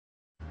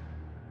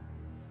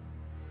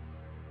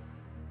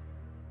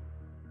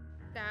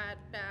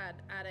bad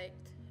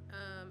addict.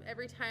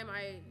 Every time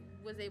I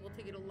was able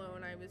to get a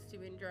loan, I was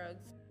doing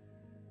drugs.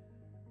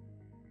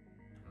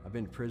 I've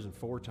been to prison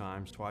 4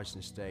 times, twice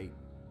in the state,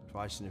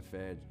 twice in the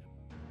fed.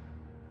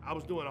 I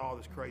was doing all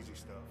this crazy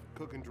stuff,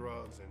 cooking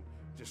drugs and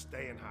just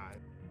staying high.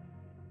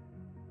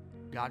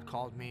 God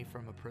called me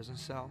from a prison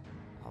cell.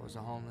 I was a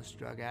homeless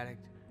drug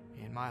addict,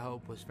 and my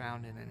hope was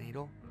found in a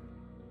needle.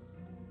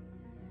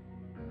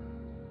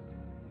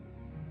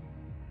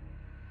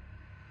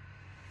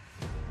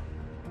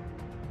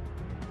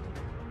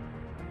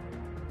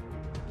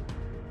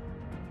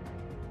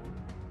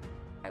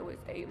 I was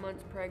 8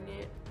 months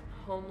pregnant,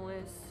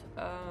 homeless,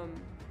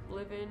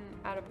 living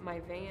out of my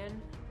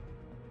van.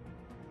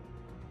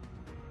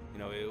 You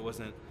know, it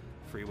wasn't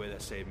Freeway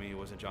that saved me, it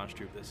wasn't John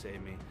Stroop that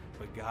saved me,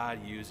 but God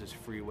uses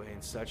Freeway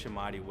in such a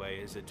mighty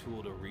way as a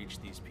tool to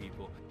reach these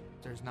people.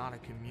 There's not a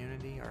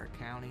community or a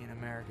county in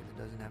America that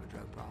doesn't have a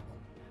drug problem.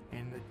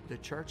 And the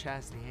church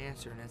has the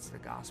answer, and it's the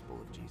gospel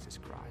of Jesus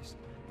Christ.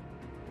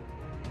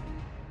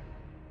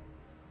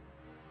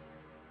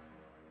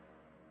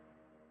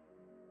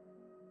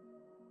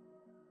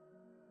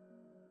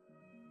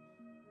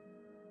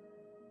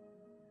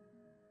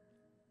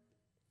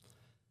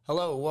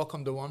 Hello,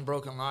 welcome to One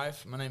Broken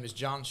Life. My name is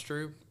John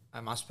Stroop,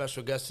 and my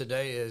special guest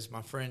today is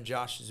my friend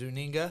Josh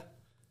Zuniga.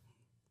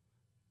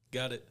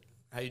 Got it.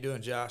 How you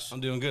doing, Josh?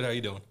 I'm doing good. How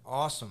you doing?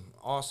 Awesome.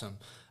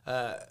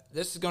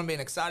 This is going to be an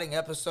exciting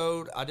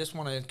episode. I just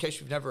want to, in case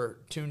you've never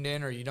tuned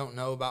in or you don't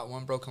know about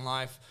One Broken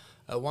Life,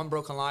 One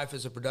Broken Life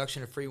is a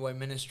production of Freeway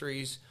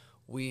Ministries.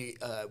 We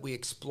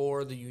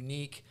explore the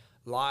unique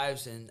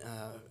lives and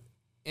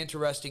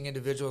interesting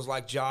individuals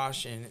like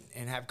Josh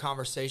and have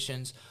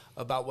conversations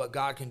about what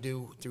God can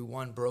do through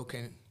one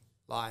broken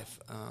life.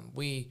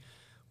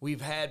 We've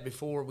had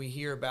before, we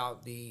hear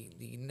about the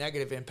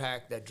negative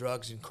impact that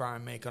drugs and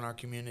crime make on our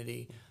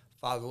community,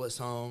 fatherless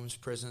homes,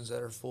 prisons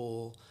that are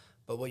full.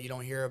 But what you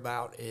don't hear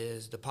about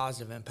is the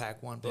positive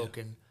impact one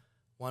broken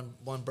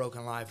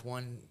life,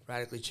 one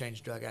radically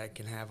changed drug addict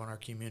can have on our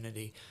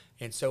community.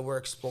 And so we're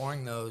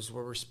exploring those.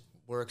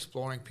 We're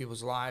exploring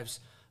people's lives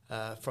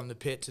from the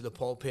pit to the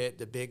pulpit,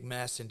 the big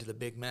mess into the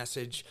big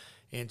message.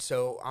 And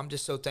so I'm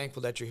just so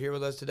thankful that you're here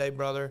with us today,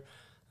 brother,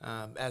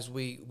 as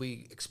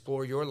we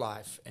explore your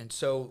life. And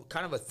so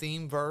kind of a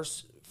theme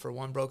verse for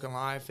One Broken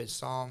Life is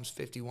Psalms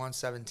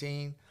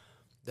 51:17.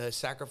 The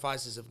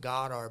sacrifices of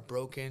God are a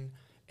broken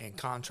and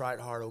contrite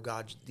heart, O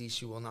God, these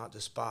you will not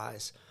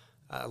despise.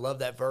 I love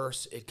that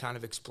verse. It kind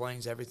of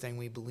explains everything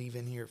we believe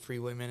in here at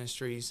Freeway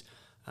Ministries.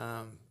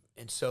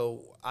 And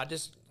so I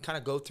just kind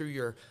of go through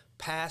your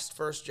past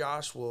first,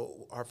 Josh.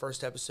 Our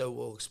first episode,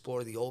 we'll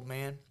explore the old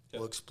man. Yep.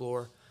 We'll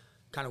explore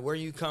kind of where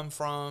you come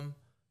from,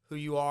 who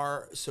you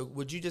are. So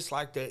would you just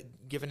like to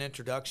give an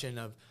introduction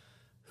of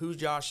who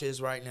Josh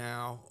is right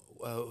now,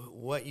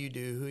 what you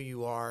do, who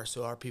you are,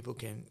 so our people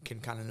can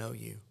kind of know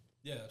you?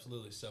 Yeah,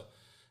 absolutely. So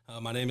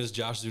my name is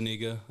Josh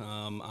Zuniga.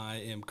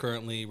 I am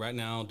currently right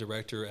now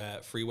director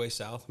at Freeway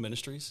South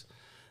Ministries.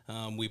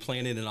 We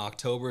planted in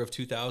October of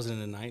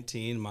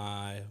 2019,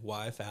 my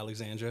wife,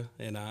 Alexandra,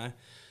 and I.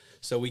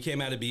 So we came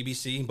out of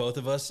BBC, both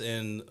of us,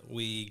 and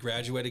we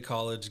graduated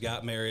college,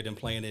 got married, and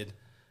planted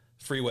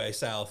Freeway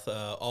South,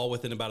 all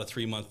within about a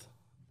 3-month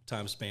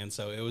time span.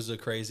 So it was a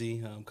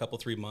crazy couple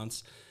 3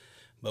 months.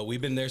 But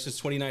we've been there since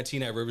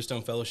 2019 at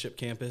Riverstone Fellowship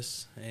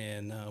Campus,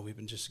 and we've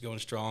been just going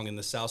strong in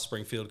the South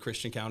Springfield,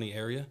 Christian County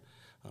area,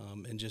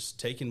 and just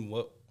taking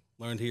what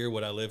learned here,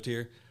 what I lived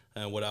here,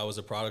 and what I was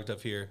a product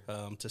of here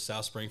to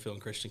South Springfield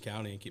and Christian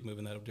County and keep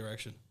moving that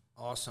direction.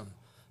 Awesome.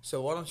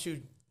 So why don't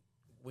you,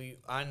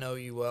 I know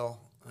you well,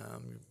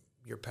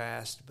 your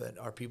past, but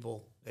our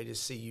people, they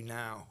just see you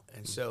now.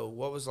 And so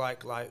what was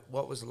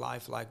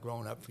life like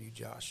growing up for you,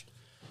 Josh?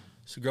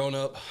 So growing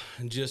up,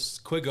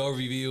 just quick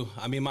overview.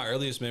 I mean, my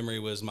earliest memory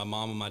was my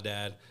mom and my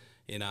dad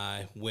and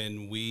I,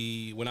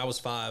 when I was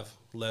 5,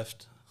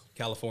 left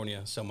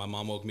California. So my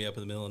mom woke me up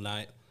in the middle of the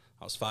night.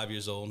 I was 5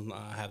 years old.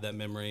 I have that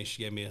memory.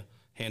 She gave me a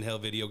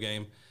handheld video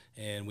game,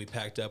 and we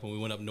packed up and we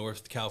went up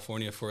north to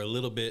California for a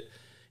little bit,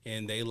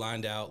 and they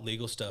lined out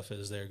legal stuff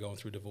as they're going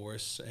through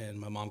divorce, and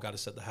my mom got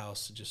us at the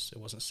house. It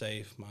wasn't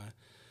safe. My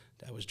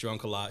dad was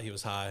drunk a lot. He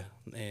was high,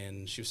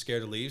 and she was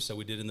scared to leave, so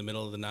we did in the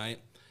middle of the night.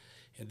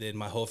 And then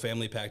my whole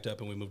family packed up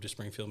and we moved to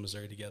Springfield,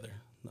 Missouri together.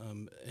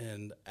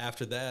 And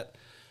after that,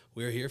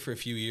 we were here for a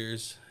few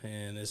years,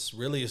 and it's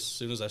really as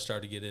soon as I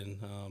started getting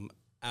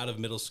out of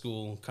middle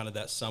school, kind of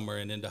that summer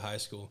and into high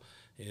school,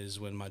 is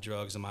when my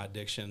drugs and my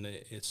addiction,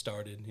 it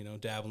started,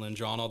 dabbling,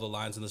 drawing all the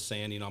lines in the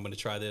sand. I'm going to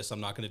try this,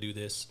 I'm not going to do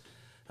this.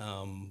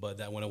 But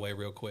that went away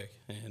real quick.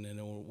 And then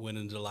it went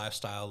into the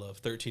lifestyle of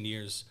 13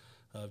 years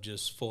of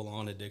just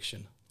full-on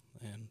addiction.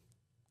 And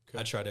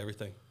I tried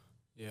everything.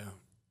 Yeah.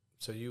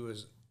 So you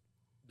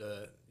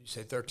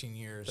say 13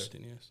 years.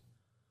 13 years.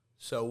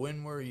 So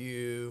when were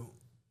you,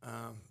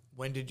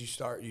 when did you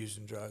start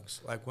using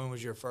drugs? Like when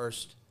was your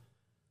first,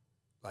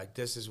 like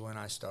this is when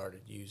I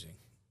started using?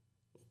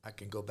 I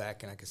can go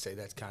back and I can say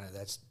that's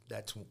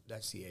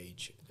the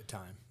age, the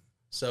time.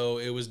 So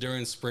it was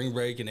during spring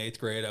break in 8th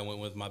grade. I went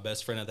with my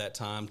best friend at that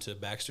time to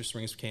Baxter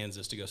Springs,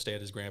 Kansas to go stay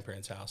at his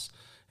grandparents' house.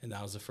 And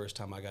that was the first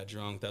time I got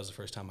drunk. That was the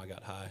first time I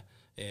got high.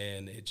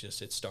 And it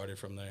started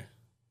from there.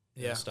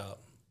 Yeah.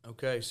 Stop.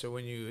 Okay, so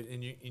when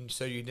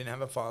so you didn't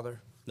have a father.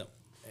 No.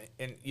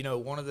 And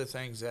one of the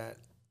things that,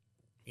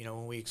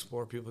 when we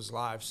explore people's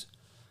lives,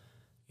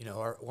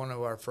 one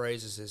of our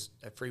phrases is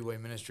at Freeway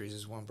Ministries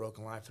is one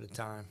broken life at a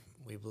time.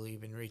 We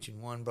believe in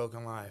reaching one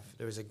broken life.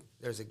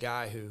 There's a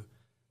guy who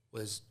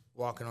was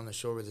walking on the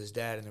shore with his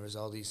dad, and there was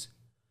all these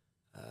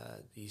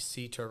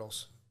sea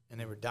turtles, and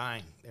they were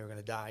dying. They were going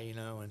to die,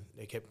 and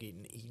they kept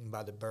getting eaten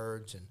by the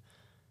birds. And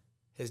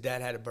his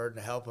dad had a bird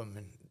to help him,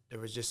 and there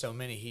was just so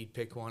many. He'd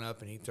pick one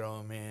up and he'd throw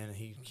him in.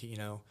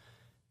 And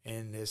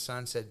and his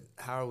son said,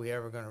 "How are we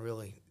ever going to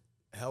really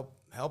help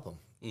them?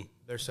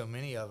 There's so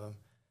many of them."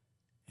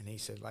 And he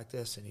said, "Like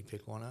this," and he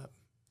picked one up.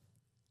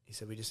 He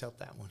said, "We just help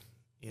that one,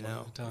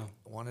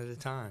 one at a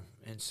time."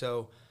 And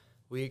so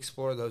we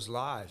explore those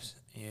lives,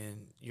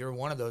 and you're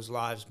one of those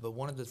lives. But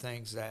one of the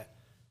things that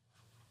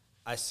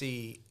I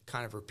see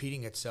kind of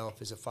repeating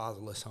itself is a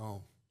fatherless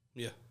home.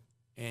 Yeah.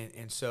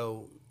 And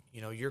so,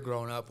 you're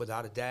growing up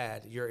without a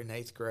dad. You're in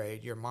 8th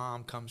grade. Your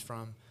mom comes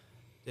from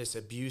this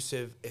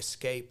abusive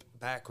escape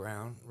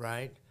background,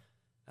 right?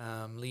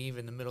 Leave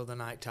in the middle of the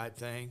night type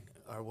thing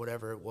or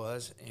whatever it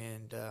was.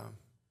 And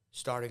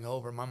starting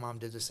over, my mom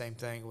did the same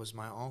thing. It was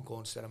my uncle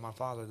instead of my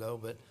father, though.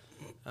 But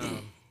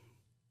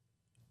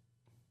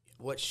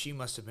what she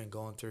must have been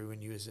going through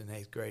when you was in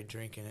 8th grade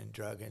drinking and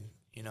drugging,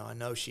 I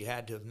know she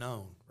had to have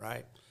known,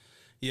 right?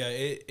 Yeah,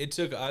 it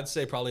took, I'd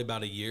say, probably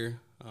about a year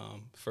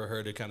for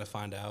her to kind of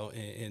find out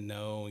and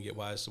know and get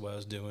wise to what I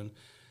was doing.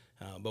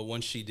 But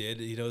once she did,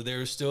 there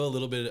was still a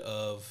little bit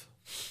of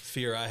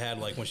fear I had,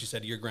 like when she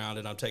said, "You're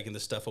grounded, I'm taking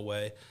this stuff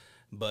away."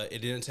 But it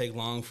didn't take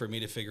long for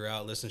me to figure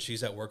out, listen,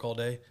 she's at work all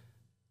day,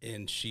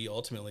 and she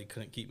ultimately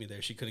couldn't keep me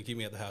there. She couldn't keep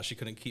me at the house. She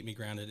couldn't keep me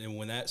grounded. And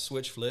when that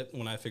switch flipped,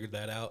 when I figured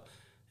that out,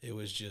 it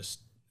was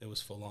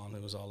full on.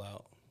 It was all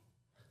out.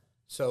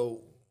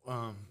 So,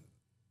 how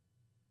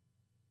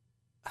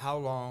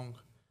long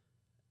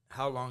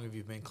have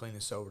you been clean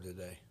and sober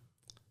today?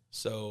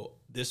 So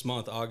this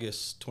month,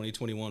 August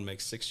 2021,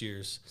 makes 6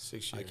 years.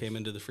 6 years. I came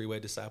into the Freeway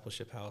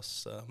Discipleship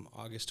House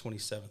August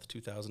 27th,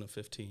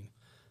 2015.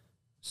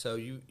 So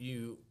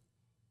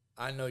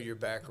I know your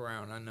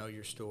background. I know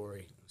your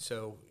story.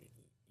 So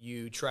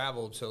you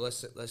traveled. So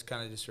let's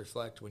kind of just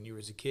reflect. When you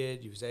was a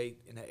kid, you was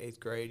in the 8th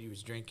grade. You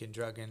was drinking,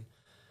 drugging.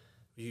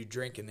 You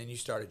drinking, then you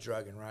started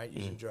drugging, right?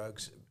 Using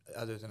drugs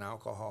other than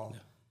alcohol. Yeah.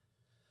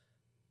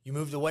 You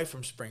moved away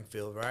from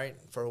Springfield, right,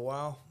 for a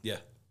while? Yeah.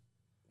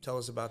 Tell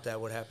us about that.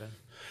 What happened?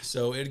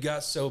 So it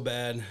got so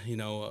bad,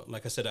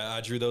 like I said, I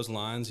drew those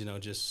lines,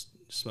 just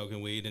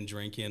smoking weed and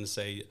drinking,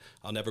 say,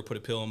 I'll never put a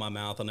pill in my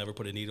mouth. I'll never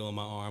put a needle in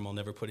my arm. I'll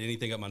never put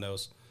anything up my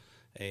nose.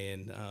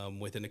 And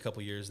within a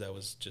couple years, that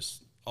was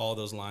just all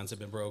those lines had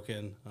been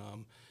broken.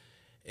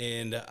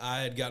 And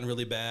I had gotten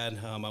really bad.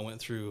 I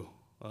went through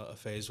a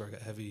phase where I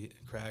got heavy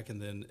crack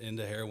and then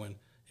into heroin.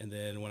 And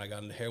then when I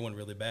got into heroin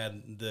really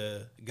bad,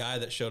 the guy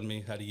that showed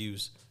me how to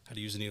use a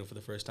needle for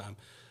the first time,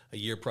 a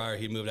year prior,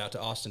 he moved out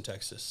to Austin,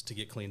 Texas to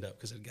get cleaned up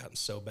because it had gotten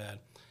so bad.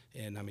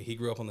 And, he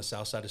grew up on the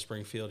south side of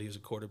Springfield. He was a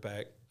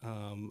quarterback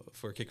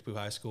for Kickapoo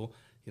High School.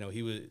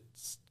 He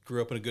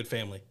grew up in a good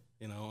family,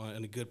 in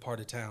a good part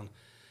of town.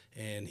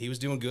 And he was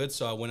doing good,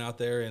 so I went out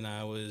there, and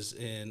I was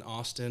in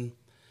Austin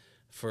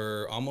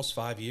for almost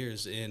 5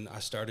 years, and I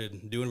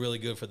started doing really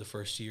good for the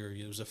first year.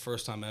 It was the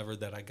first time ever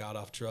that I got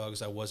off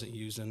drugs. I wasn't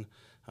using.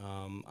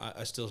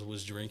 I still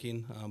was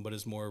drinking, but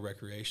it's more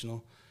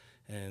recreational.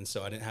 And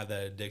so I didn't have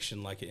that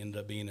addiction like it ended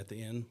up being at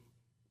the end.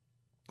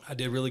 I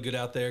did really good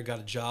out there, got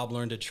a job,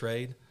 learned a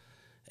trade.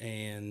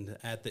 And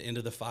at the end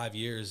of the 5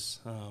 years,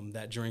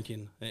 that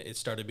drinking, it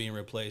started being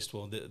replaced.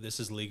 Well, this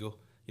is legal.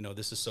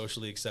 This is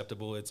socially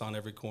acceptable. It's on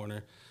every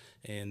corner.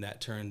 And that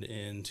turned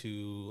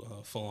into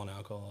full-on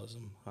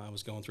alcoholism. I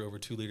was going through over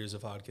 2 liters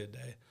of vodka a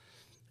day.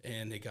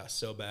 And it got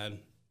so bad.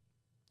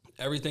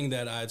 Everything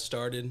that I had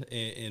started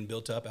and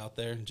built up out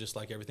there, just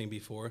like everything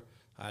before,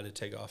 I had to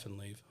take off and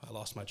leave. I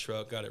lost my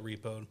truck, got it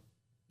repoed,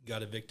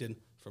 got evicted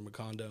from a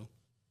condo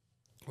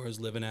where I was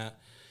living at.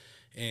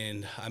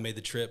 And I made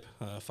the trip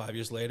 5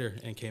 years later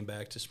and came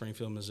back to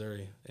Springfield,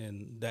 Missouri.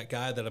 And that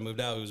guy that I moved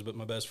out, who was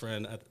my best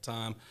friend at the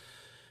time,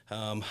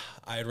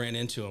 I had ran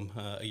into him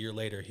a year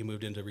later. He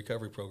moved into a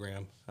recovery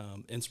program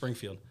in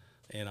Springfield.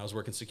 And I was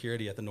working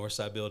security at the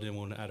Northside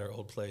building at our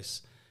old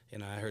place.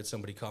 And I heard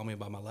somebody call me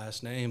by my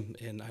last name,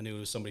 and I knew it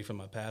was somebody from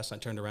my past. I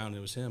turned around, and it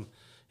was him.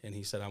 And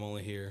he said, "I'm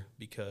only here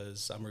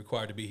because I'm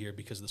required to be here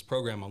because of this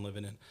program I'm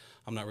living in.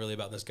 I'm not really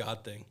about this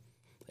God thing."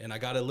 And I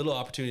got a little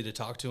opportunity to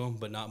talk to him,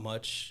 but not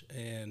much.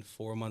 And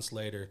 4 months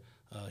later,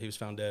 he was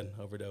found dead,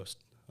 overdosed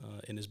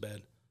in his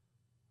bed.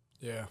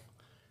 Yeah.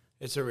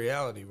 It's a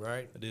reality,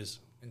 right? It is.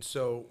 And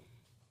so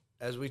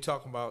as we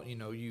talk about,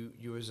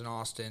 you was in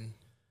Austin,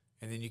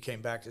 and then you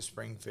came back to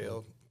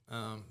Springfield.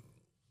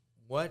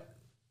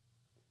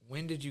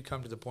 When did you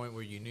come to the point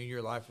where you knew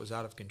your life was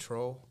out of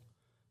control?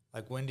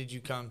 Like, when did you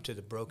come to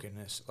the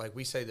brokenness? Like,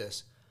 we say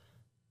this,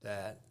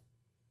 that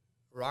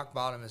rock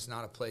bottom is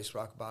not a place.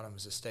 Rock bottom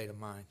is a state of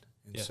mind.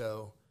 And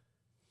so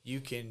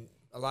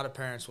a lot of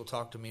parents will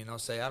talk to me and they'll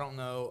say, I don't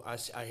know.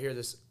 I hear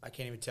this. I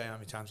can't even tell you how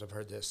many times I've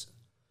heard this.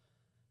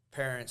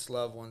 Parents,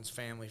 loved ones,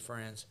 family,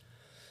 friends.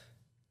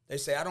 They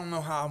say, I don't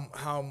know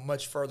how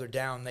much further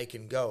down they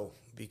can go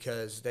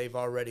because they've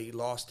already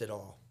lost it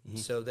all. Mm-hmm.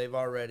 So they've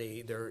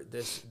already,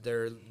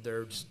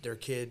 their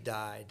kid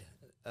died.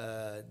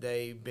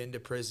 They've been to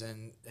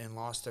prison and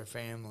lost their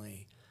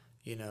family,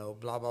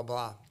 blah, blah,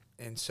 blah.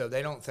 And so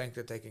they don't think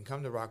that they can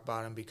come to rock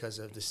bottom because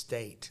of the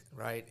state,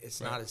 right?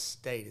 It's not a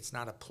state. It's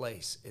not a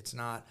place. It's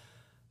not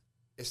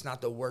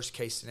the worst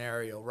case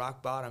scenario.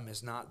 Rock bottom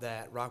is not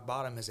that. Rock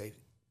bottom is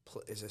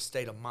a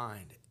state of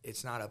mind.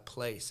 It's not a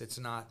place. It's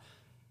not,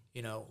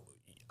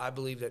 I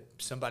believe that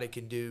somebody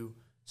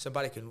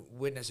can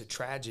witness a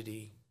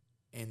tragedy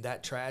and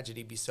that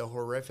tragedy be so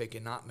horrific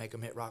and not make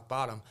them hit rock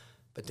bottom.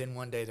 But then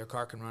one day their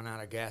car can run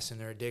out of gas in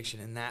their addiction,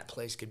 and that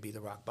place could be the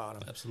rock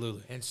bottom.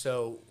 Absolutely. And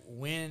so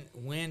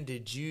when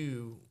did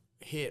you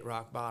hit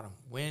rock bottom?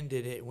 When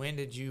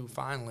did you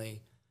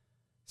finally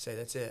say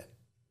that's it?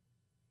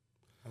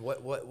 And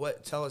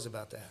what tell us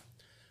about that?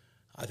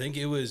 I think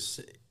it was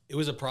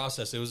a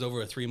process. It was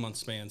over a 3-month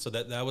span. So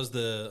that was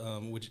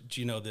which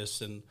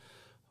this, and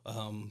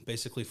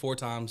basically 4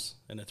 times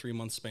in a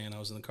 3-month span I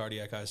was in the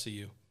cardiac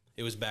ICU.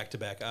 It was back to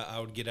back. I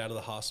would get out of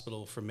the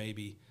hospital for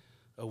maybe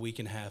a week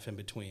and a half in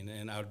between,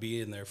 and I would be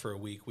in there for a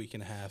week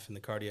and a half in the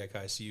cardiac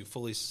ICU,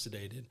 fully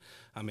sedated.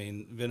 I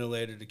mean,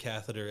 ventilator to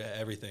catheter,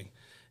 everything.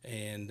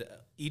 And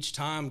each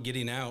time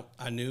getting out,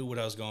 I knew what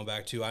I was going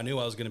back to. I knew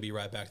I was going to be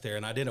right back there,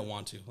 and I didn't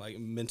want to, like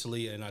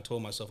mentally, and I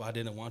told myself I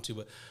didn't want to,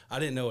 but I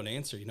didn't know an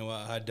answer.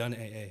 I had done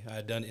AA, I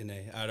had done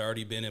NA. I'd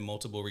already been in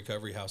multiple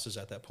recovery houses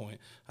at that point.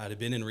 I had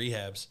been in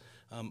rehabs.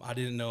 I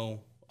didn't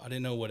know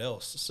what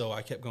else. So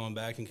I kept going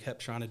back and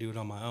kept trying to do it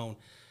on my own.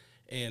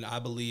 And I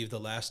believe the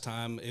last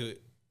time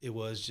it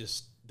was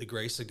just the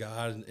grace of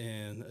God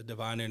and a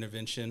divine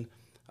intervention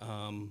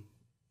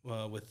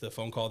with the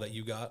phone call that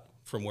you got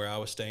from where I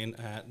was staying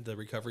at the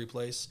recovery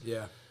place.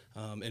 Yeah.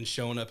 And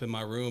showing up in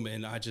my room.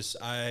 And I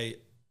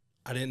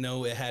didn't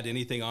know it had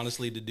anything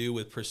honestly to do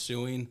with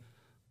pursuing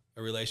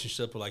a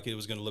relationship like it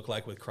was going to look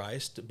like with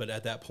Christ. But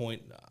at that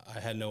point,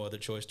 I had no other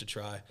choice to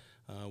try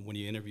when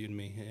you interviewed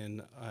me,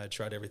 and I had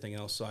tried everything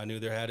else. So I knew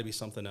there had to be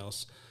something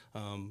else.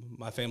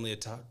 My family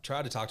had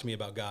tried to talk to me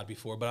about God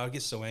before, but I'd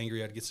get so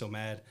angry, I'd get so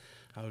mad.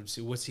 I would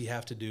say, what's he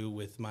have to do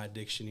with my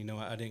addiction?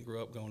 I didn't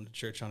grow up going to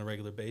church on a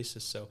regular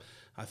basis, so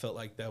I felt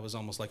like that was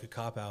almost like a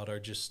cop-out or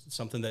just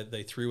something that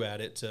they threw at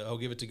it to,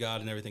 give it to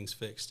God and everything's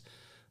fixed.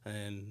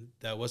 And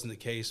that wasn't the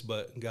case,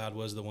 but God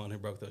was the one who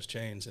broke those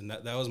chains. And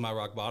that was my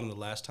rock bottom the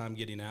last time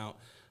getting out.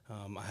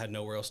 I had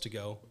nowhere else to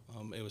go.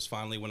 It was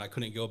finally when I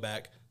couldn't go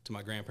back to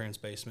my grandparents'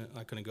 basement.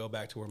 I couldn't go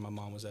back to where my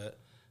mom was at,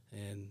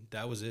 and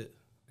that was it.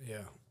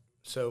 Yeah.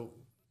 So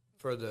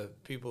for the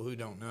people who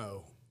don't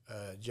know,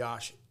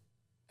 Josh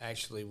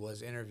actually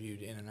was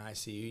interviewed in an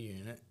ICU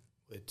unit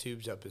with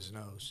tubes up his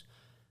nose.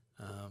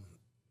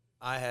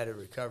 I had a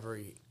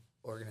recovery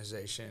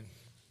organization,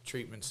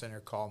 treatment center,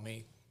 call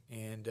me,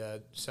 and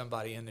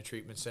somebody in the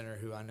treatment center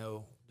who I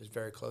know is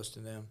very close to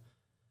them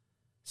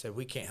said,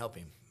 we can't help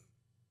him.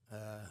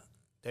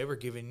 They were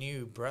giving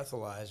you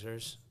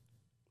breathalyzers.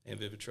 And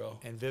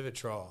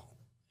Vivitrol.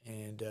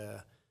 And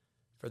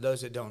for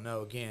those that don't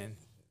know, again,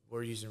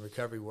 we're using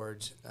recovery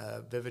words.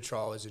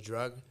 Vivitrol is a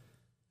drug.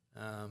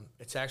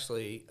 It's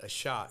actually a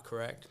shot,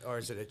 correct? Or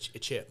is it a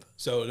chip?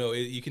 So, no,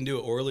 you can do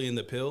it orally in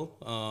the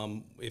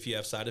pill if you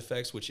have side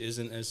effects, which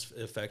isn't as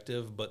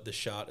effective, but the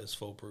shot is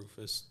foolproof,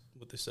 is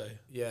what they say.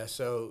 Yeah,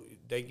 so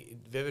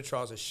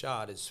Vivitrol is a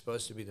shot. It's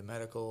supposed to be the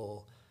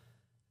medical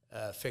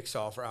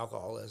fix-all for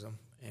alcoholism.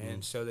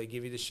 And so they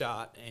give you the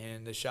shot,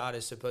 and the shot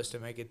is supposed to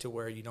make it to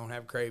where you don't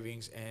have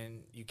cravings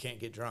and you can't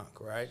get drunk,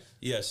 right?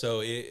 Yeah,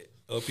 so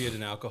opiate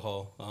and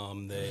alcohol,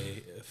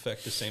 they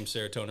affect the same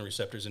serotonin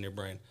receptors in your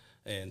brain.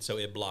 And so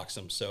it blocks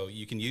them. So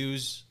you can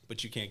use,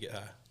 but you can't get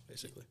high,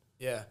 basically.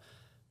 Yeah,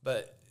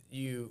 but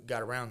you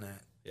got around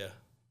that. Yeah.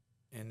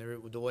 And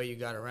the way you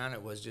got around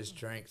it was just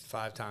drink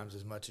 5 times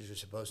as much as you're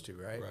supposed to,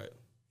 right? Right.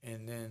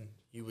 And then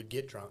you would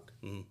get drunk,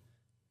 mm-hmm.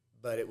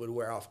 but it would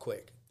wear off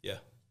quick. Yeah.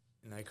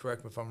 And I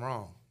correct me if I'm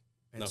wrong.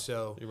 And no,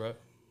 so you're right.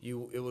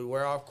 It would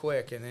wear off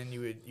quick, and then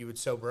you would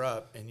sober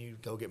up, and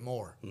you'd go get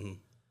more. Mm-hmm.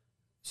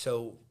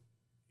 So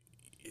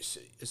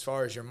as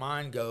far as your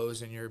mind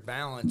goes and your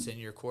balance and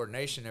your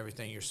coordination and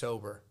everything, you're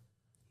sober.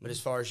 But as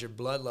far as your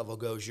blood level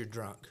goes, you're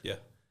drunk. Yeah.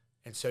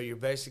 And so you're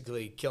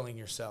basically killing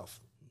yourself.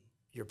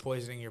 You're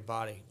poisoning your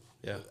body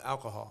with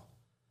alcohol.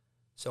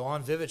 So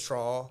on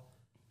Vivitrol,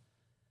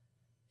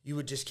 you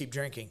would just keep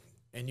drinking,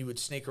 and you would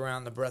sneak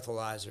around the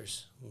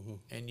breathalyzers, mm-hmm.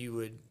 and you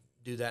would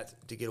do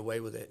that to get away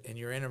with it. And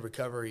you're in a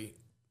recovery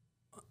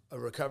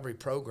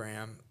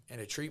program in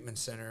a treatment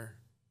center.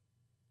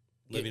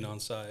 Living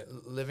on site.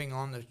 Living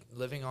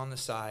on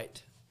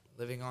site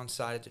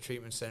at the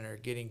treatment center,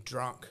 getting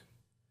drunk,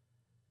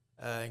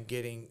 and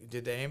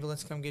did the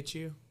ambulance come get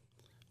you?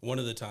 One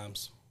of the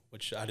times,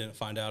 which I didn't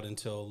find out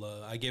until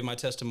I gave my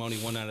testimony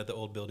one night at the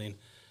old building,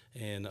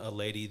 And a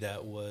lady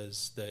that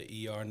was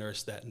the ER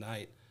nurse that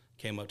night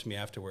came up to me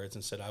afterwards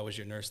and said, I was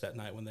your nurse that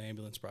night when the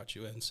ambulance brought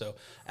you in. So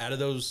out of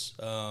those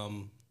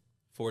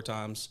 4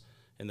 times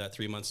in that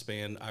 3-month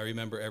span, I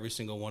remember every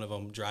single one of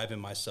them driving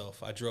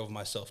myself. I drove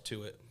myself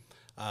to it.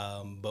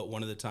 But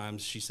one of the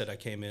times she said I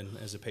came in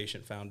as a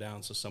patient found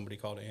down, so somebody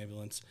called an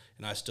ambulance,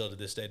 and I still to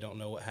this day don't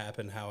know what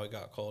happened, how it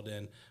got called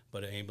in,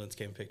 but an ambulance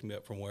came and picked me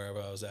up from wherever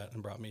I was at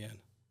and brought me in.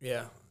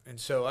 Yeah, and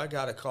so I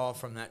got a call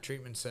from that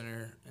treatment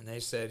center, and they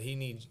said, he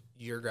needs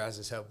your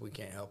guys' help. We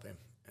can't help him.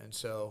 And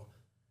so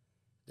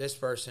this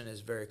person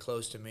is very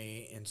close to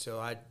me, and so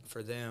I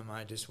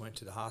just went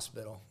to the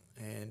hospital,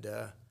 and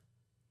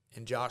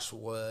Josh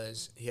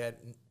he had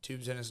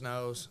tubes in his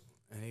nose,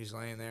 and he was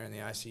laying there in the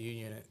ICU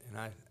unit, and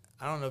I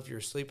don't know if you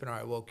were sleeping or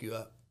I woke you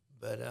up,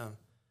 but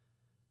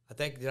I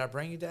think, did I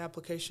bring you the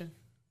application?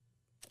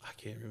 I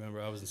can't remember.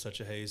 I was in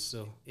such a haze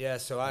still. Yeah,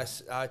 so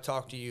I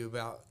talked to you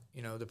about,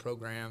 the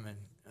program and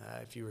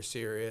if you were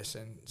serious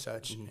and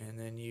such, and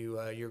then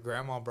your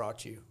grandma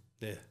brought you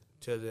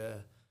to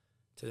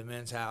the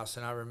men's house,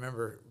 and I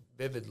remember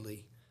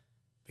vividly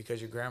because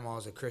your grandma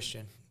is a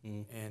Christian,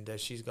 and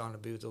she's gone to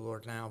be with the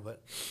Lord now,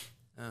 but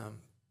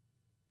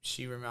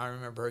I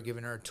remember her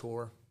giving her a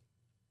tour,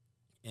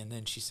 and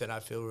then she said, I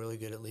feel really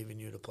good at leaving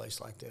you at a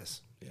place like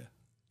this. Yeah.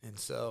 And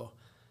so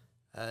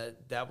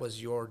that was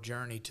your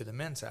journey to the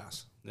men's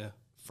house. Yeah.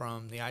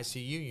 From the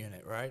ICU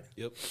unit, right?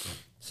 Yep.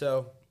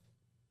 So,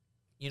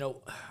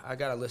 I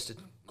got a list of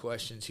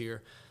questions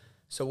here.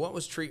 So what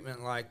was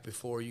treatment like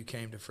before you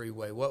came to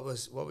Freeway? What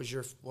was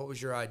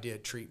your idea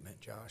of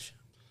treatment, Josh?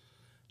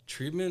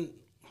 Treatment,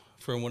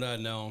 from what I'd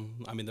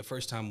known, the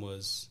first time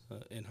was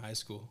in high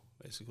school,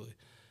 basically.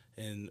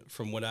 And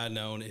from what I'd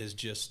known is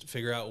just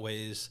figure out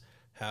ways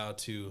how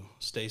to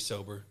stay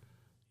sober.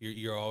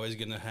 You're always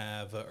going to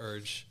have an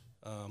urge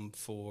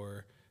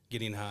for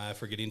getting high,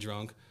 for getting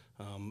drunk.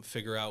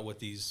 Figure out what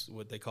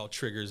they call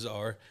triggers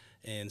are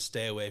and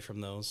stay away from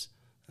those.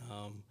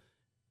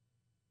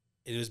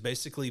 It was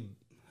basically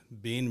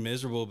being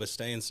miserable but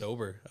staying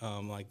sober.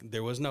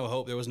 There was no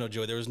hope, there was no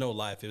joy, there was no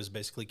life. It was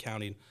basically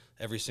counting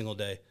every single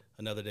day,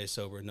 another day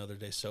sober,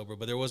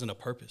 but there wasn't a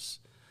purpose.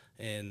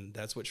 And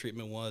that's what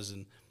treatment was.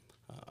 And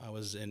I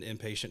was an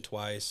inpatient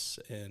twice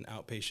and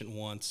outpatient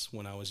once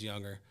when I was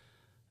younger.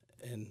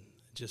 And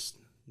just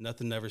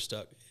nothing never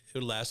stuck. It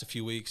would last a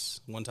few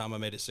weeks. One time I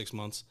made it 6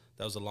 months.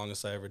 That was the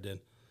longest I ever did.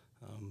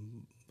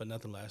 But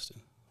nothing lasted.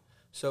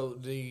 So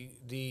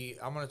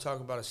I'm going to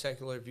talk about a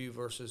secular view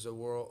versus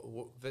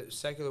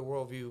secular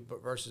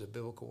worldview versus a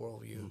biblical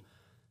worldview.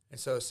 And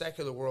so a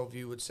secular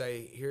worldview would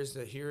say, here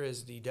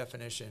is the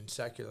definition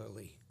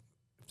secularly,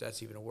 if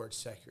that's even a word,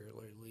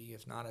 secularly.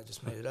 If not, I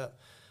just made it up.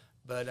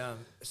 But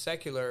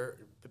secular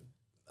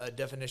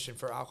definition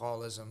for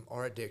alcoholism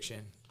or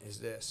addiction is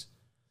this: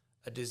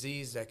 a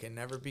disease that can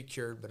never be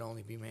cured but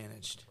only be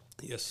managed.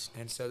 Yes.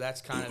 And so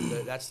that's kind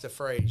of that's the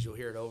phrase. You'll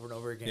hear it over and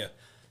over again. Yeah.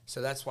 So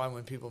that's why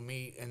when people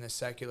meet in the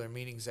secular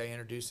meetings, they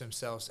introduce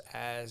themselves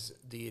as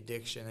the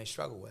addiction they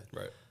struggle with.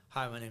 Right.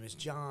 Hi, my name is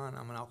John.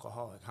 I'm an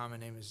alcoholic. Hi, my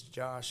name is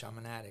Josh. I'm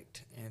an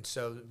addict. And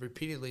so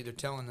repeatedly they're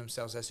telling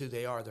themselves that's who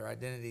they are, their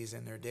identities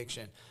and their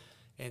addiction.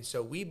 And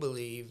so we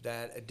believe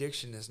that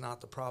addiction is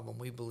not the problem.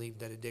 We believe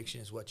that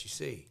addiction is what you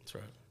see. That's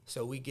right.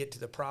 So we get to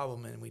the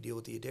problem and we deal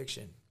with the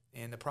addiction.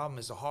 And the problem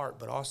is the heart,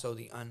 but also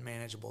the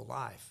unmanageable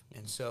life.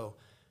 And so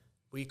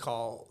we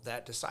call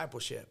that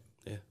discipleship.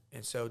 Yeah.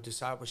 And so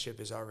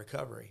discipleship is our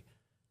recovery.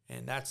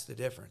 And that's the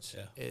difference,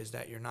 Yeah. is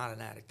that you're not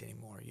an addict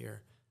anymore.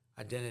 Your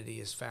identity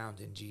is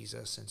found in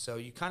Jesus. And so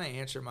you kind of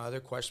answered my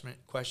other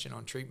question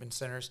on treatment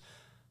centers.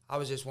 I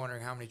was just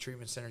wondering how many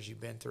treatment centers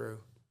you've been through.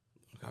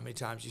 Okay. How many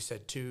times? You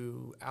said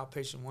 2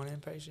 outpatient, 1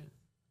 inpatient?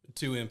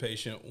 2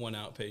 inpatient, 1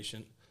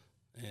 outpatient.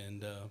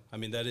 And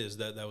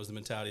that was the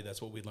mentality.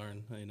 That's what we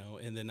learned,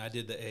 And then I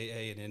did the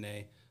AA and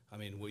NA.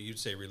 What you'd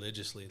say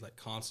religiously, like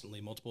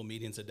constantly, multiple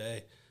meetings a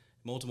day,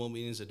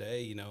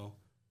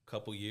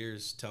 couple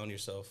years telling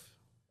yourself,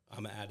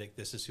 I'm an addict.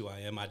 This is who I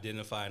am.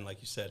 Identifying,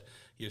 like you said,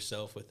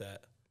 yourself with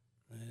that.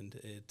 And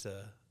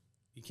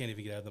you can't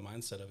even get out of the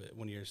mindset of it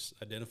when you're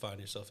identifying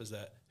yourself as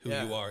that, who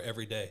you are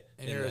every day.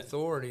 And your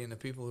authority and the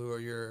people who are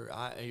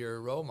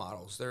your role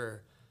models,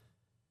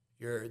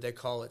 they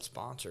call it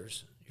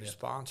sponsors. Your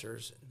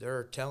sponsors,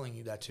 they're telling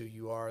you that's who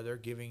you are. They're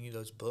giving you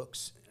those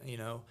books,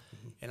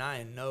 And I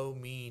in no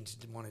means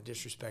want to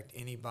disrespect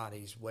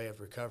anybody's way of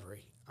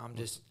recovery. I'm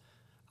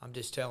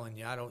just telling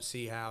you, I don't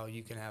see how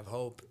you can have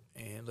hope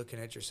and looking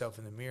at yourself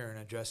in the mirror and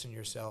addressing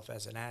yourself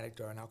as an addict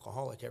or an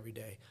alcoholic every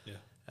day.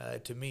 Yeah.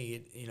 To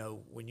me,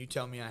 when you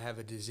tell me I have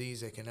a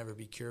disease that can never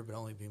be cured but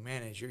only be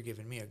managed, you're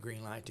giving me a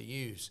green light to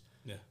use.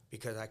 Yeah.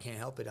 Because I can't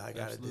help it. I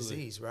got a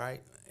disease,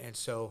 right? And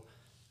so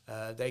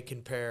they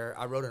compare.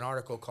 I wrote an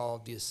article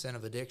called "The Sin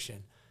of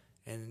Addiction,"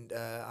 and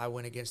I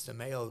went against the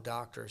Mayo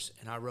doctors,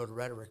 and I wrote a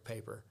rhetoric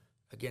paper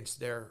against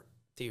their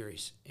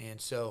theories.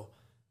 And so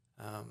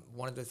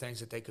one of the things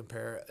that they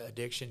compare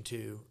addiction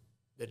to,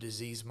 the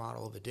disease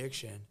model of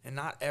addiction, and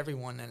not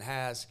everyone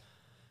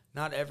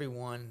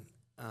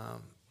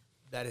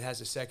that it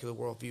has a secular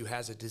worldview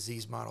has a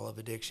disease model of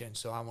addiction.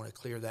 So I want to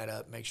clear that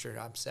up, make sure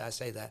I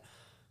say that.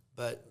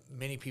 But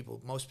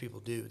most people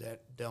do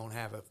that don't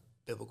have a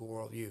biblical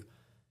worldview.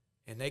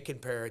 And they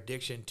compare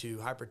addiction to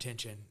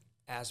hypertension,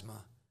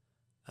 asthma,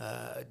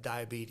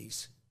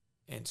 diabetes.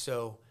 And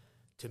so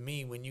to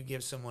me, when you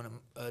give someone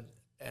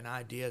an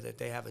idea that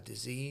they have a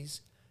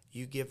disease,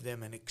 you give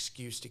them an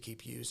excuse to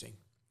keep using.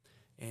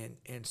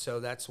 And so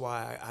that's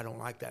why I don't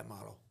like that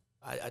model.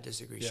 I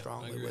disagree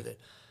strongly with it.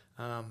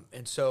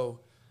 And so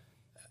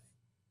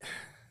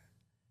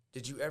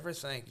did you ever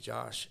think,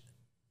 Josh,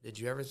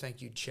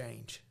 you'd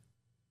change?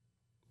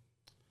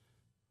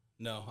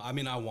 No, I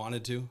mean, I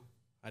wanted to.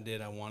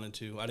 I wanted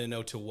to. I didn't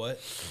know to what,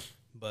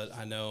 but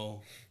I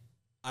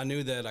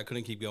knew that I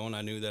couldn't keep going.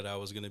 I knew that I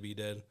was going to be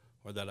dead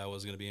or that I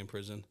was going to be in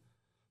prison.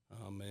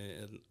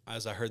 And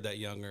as I heard that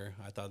younger,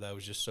 I thought that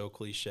was just so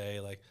cliche.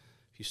 Like,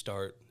 if you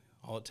start,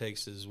 all it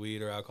takes is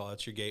weed or alcohol.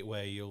 That's your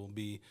gateway. You'll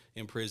be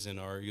in prison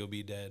or you'll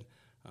be dead.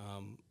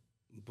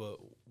 But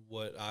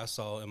what I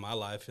saw in my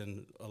life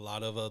and a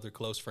lot of other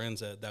close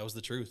friends, that was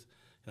the truth.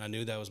 And I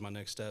knew that was my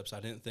next steps. I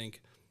didn't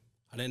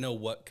know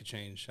what could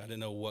change. I didn't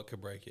know what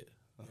could break it.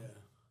 Yeah.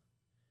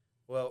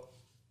 Well,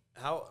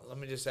 let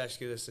me just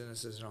ask you this, and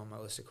this isn't on my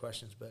list of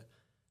questions, but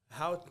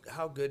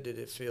how good did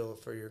it feel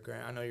for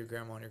I know your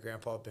grandma and your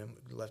grandpa have been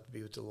left to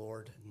be with the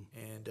Lord,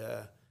 and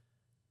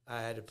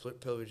I had the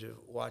privilege of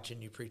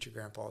watching you preach your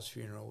grandpa's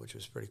funeral, which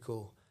was pretty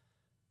cool.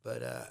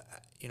 But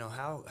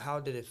how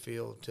did it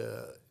feel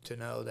to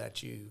know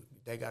that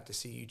they got to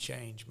see you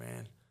change,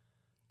 man?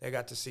 They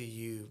got to see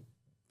you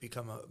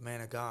become a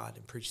man of God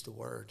and preach the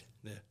word.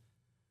 Yeah.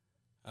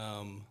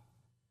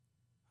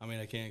 I mean,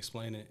 I can't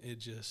explain it. It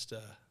just,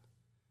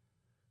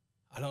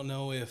 I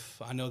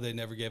know they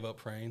never gave up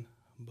praying,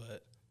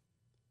 but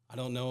I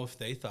don't know if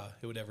they thought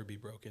it would ever be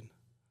broken.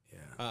 Yeah.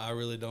 I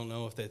really don't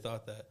know if they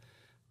thought that.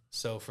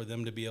 So for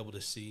them to be able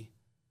to see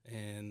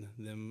and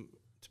them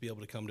to be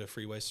able to come to a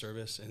freeway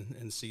service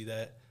and see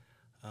that,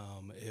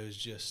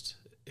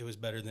 it was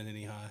better than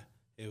any high.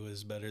 It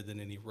was better than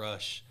any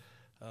rush,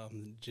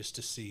 just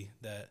to see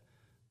that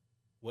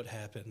what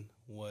happened,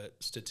 what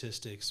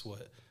statistics,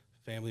 what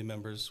family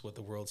members, what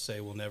the world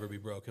say will never be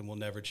broken, will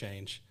never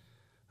change.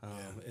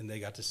 And they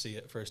got to see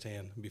it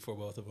firsthand before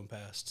both of them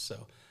passed.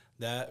 So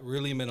that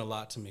really meant a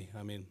lot to me.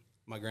 I mean,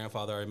 my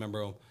grandfather, I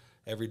remember him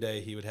every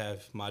day, he would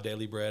have my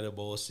daily bread, a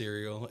bowl of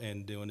cereal,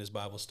 and doing his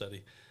Bible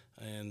study.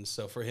 And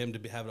so for him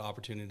to have an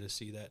opportunity to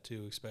see that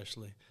too,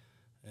 especially,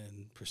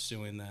 and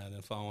pursuing that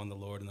and following the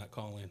Lord and that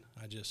calling,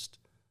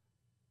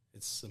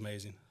 it's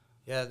amazing.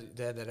 Yeah,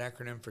 they had that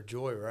acronym for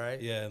joy,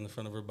 right? Yeah, in the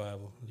front of her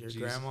Bible. Your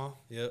grandma?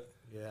 Yep.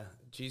 Yeah.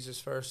 Jesus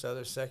first,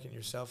 others second,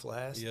 yourself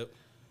last? Yep.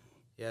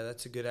 Yeah,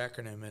 that's a good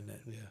acronym, isn't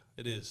it? Yeah,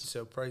 it is.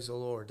 So praise the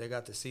Lord. They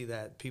got to see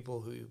that.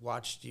 People who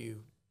watched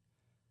you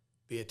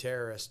be a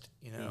terrorist,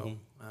 and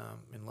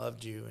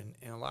loved you.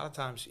 And a lot of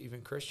times,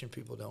 even Christian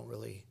people don't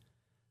really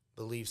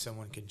believe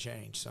someone can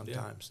change.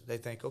 Sometimes they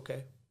think,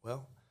 okay,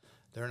 well,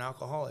 they're an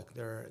alcoholic.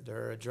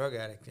 They're a drug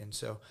addict. And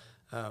so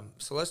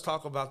let's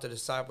talk about the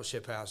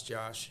discipleship house,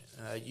 Josh.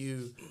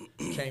 You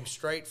came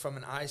straight from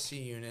an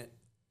ICU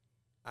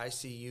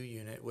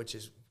unit, which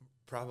is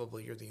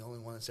probably you're the only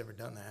one that's ever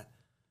done that,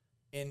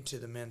 into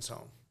the men's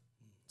home.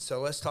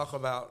 So let's talk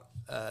about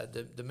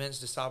the men's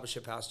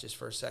discipleship house just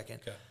for a second.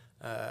 Okay.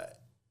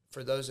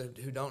 For those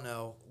who don't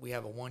know, we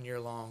have a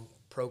 1-year-long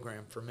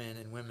program for men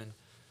and women,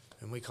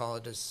 and we call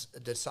it a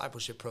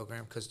discipleship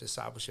program because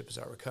discipleship is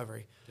our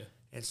recovery. Yeah.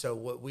 And so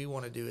what we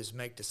want to do is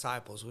make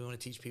disciples. We want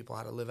to teach people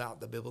how to live out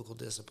the biblical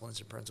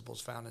disciplines and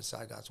principles found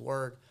inside God's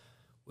Word.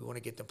 We want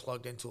to get them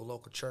plugged into a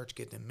local church,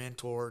 get them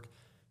mentored,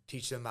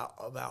 teach them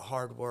about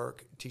hard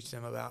work, teach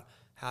them about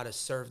how to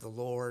serve the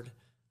Lord,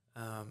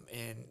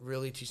 and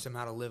really teach them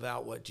how to live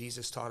out what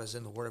Jesus taught us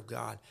in the Word of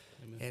God.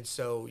 Amen. And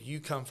so you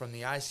come from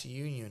the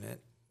ICU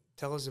unit.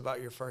 Tell us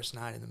about your first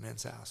night in the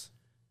men's house.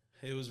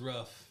 It was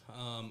rough.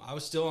 I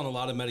was still on a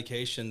lot of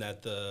medication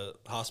that the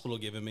hospital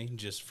given me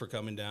just for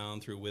coming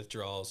down through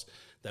withdrawals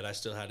that I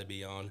still had to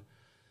be on.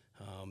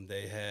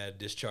 They had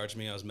discharged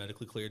me. I was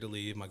medically cleared to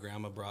leave. My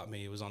grandma brought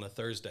me. It was on a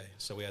Thursday.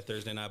 So we had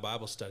Thursday night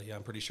Bible study.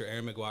 I'm pretty sure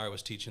Aaron McGuire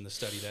was teaching the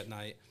study that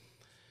night.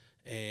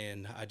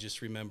 And I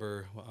just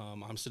remember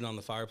I'm sitting on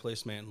the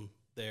fireplace mantel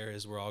there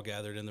as we're all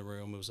gathered in the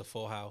room. It was a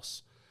full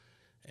house.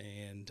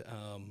 And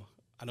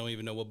I don't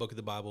even know what book of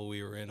the Bible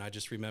we were in. I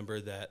just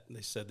remember that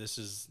they said, this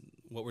is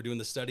what we're doing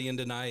the study in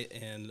tonight.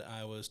 And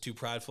I was too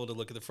prideful to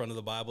look at the front of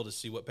the Bible to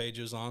see what page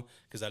it was on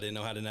because I didn't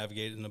know how to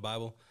navigate in the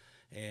Bible.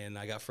 And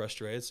I got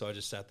frustrated, so I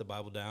just sat the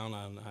Bible down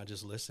and I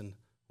just listened,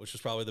 which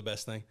was probably the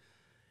best thing.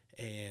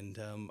 And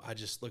I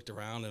just looked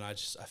around and I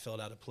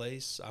felt out of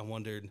place. I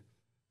wondered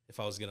if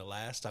I was going to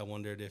last. I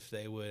wondered if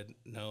they would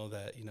know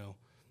that,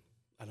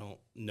 I don't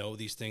know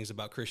these things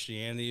about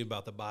Christianity,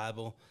 about the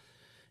Bible.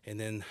 And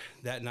then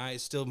that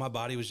night, still my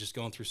body was just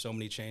going through so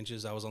many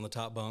changes. I was on the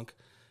top bunk,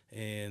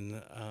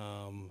 and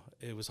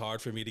it was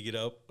hard for me to get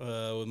up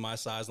with my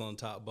size on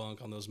the top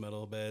bunk on those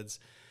metal beds.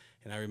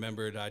 And I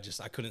remembered I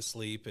couldn't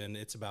sleep, and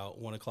it's about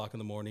 1 o'clock in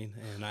the morning,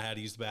 and I had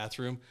to use the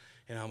bathroom.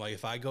 And I'm like,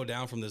 if I go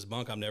down from this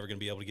bunk, I'm never going to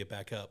be able to get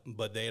back up.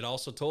 But they had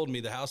also told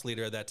me, the house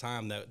leader at that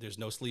time, that there's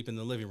no sleep in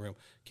the living room.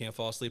 Can't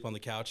fall asleep on the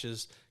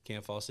couches.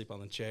 Can't fall asleep on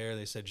the chair.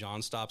 They said,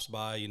 John stops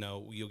by, you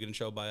know, you'll get in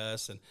trouble by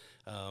us. And,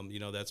 you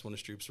know, that's one of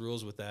Stroop's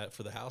rules with that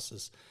for the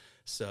houses.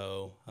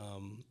 So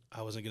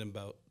I wasn't going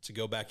to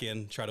go back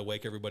in, try to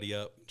wake everybody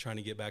up, trying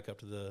to get back up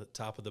to the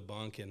top of the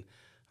bunk. And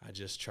I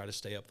just tried to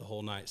stay up the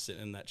whole night,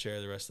 sitting in that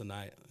chair the rest of the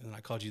night. And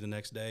I called you the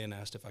next day and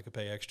asked if I could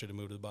pay extra to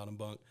move to the bottom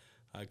bunk.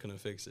 I couldn't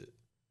fix it.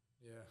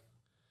 Yeah.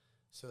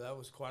 So that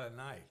was quite a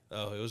night.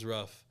 Oh, it was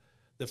rough.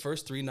 The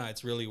first 3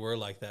 nights really were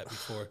like that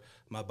before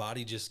my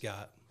body just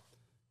got,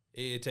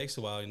 it takes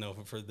a while, you know,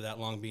 for that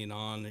long being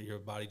on, your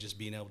body just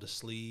being able to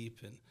sleep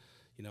and,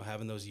 you know,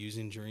 having those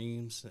using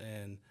dreams.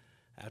 And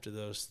after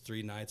those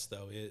 3 nights,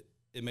 though,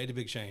 it made a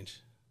big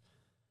change.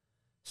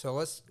 So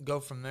let's go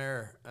from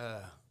there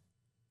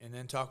and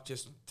then talk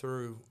just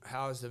through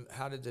how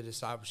did the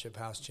discipleship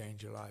house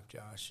change your life,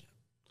 Josh?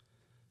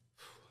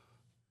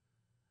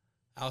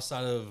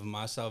 Outside of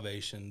my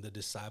salvation, the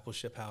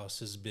discipleship house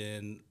has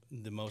been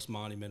the most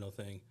monumental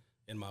thing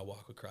in my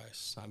walk with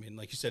Christ. I mean,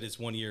 like you said, it's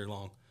 1 year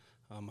long.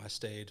 I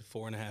stayed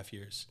 4.5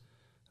 years.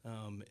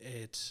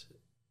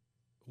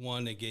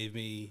 It gave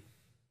me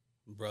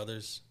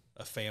brothers,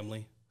 a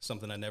family,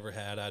 something I never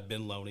had. I'd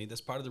been lonely.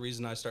 That's part of the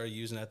reason I started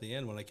using it at the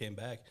end when I came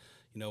back.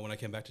 You know, when I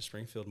came back to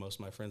Springfield, most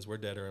of my friends were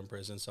dead or in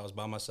prison, so I was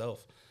by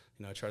myself.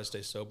 You know, I tried to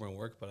stay sober and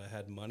work, but I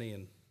had money,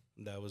 and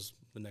that was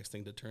the next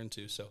thing to turn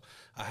to. So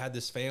I had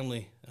this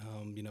family.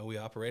 You know, we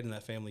operated in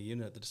that family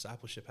unit at the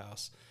discipleship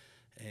house,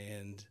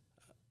 and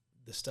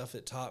the stuff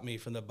it taught me,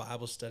 from the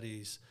Bible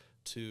studies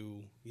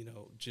to, you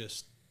know,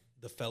 just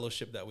the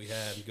fellowship that we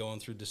had going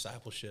through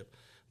discipleship,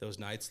 those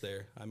nights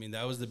there. I mean,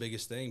 that was the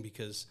biggest thing,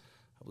 because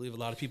I believe a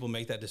lot of people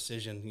make that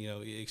decision, you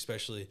know,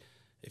 especially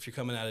if you're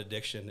coming out of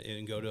addiction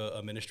and go to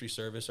a ministry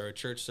service or a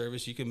church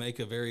service. You can make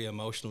a very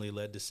emotionally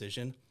led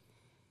decision,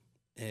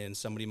 and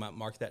somebody might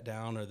mark that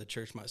down, or the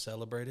church might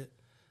celebrate it.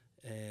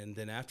 And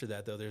then after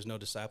that, though, there's no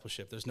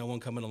discipleship. There's no one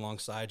coming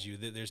alongside you.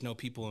 There's no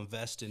people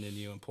investing in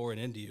you and pouring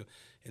into you.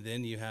 And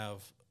then you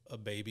have a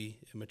baby,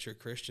 immature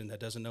Christian that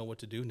doesn't know what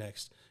to do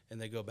next,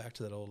 and they go back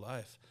to that old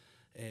life.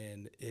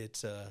 And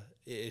it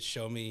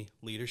showed me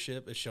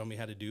leadership. It showed me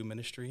how to do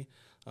ministry.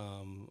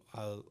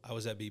 I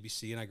was at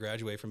BBC, and I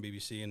graduated from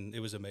BBC, and it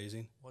was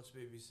amazing. What's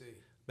BBC?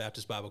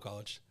 Baptist Bible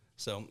College.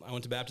 So I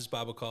went to Baptist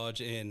Bible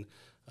College, and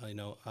you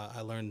know,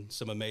 I learned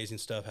some amazing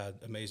stuff, had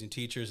amazing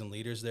teachers and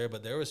leaders there,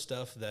 but there was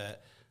stuff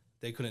that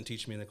they couldn't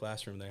teach me in the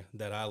classroom there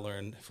that I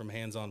learned from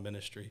hands-on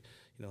ministry.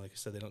 You know, like I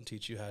said, they don't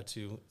teach you how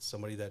to,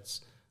 somebody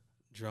that's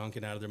drunk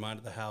and out of their mind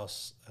at the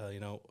house, you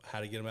know, how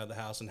to get them out of the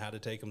house and how to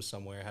take them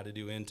somewhere, how to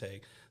do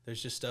intake.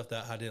 There's just stuff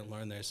that I didn't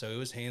learn there. So it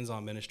was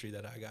hands-on ministry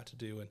that I got to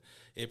do, and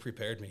it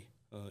prepared me,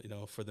 you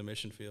know, for the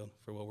mission field,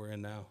 for what we're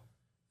in now.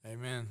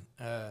 Amen.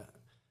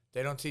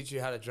 They don't teach you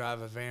how to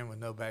drive a van with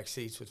no back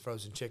seats with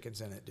frozen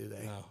chickens in it, do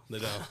they? No, they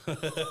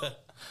don't.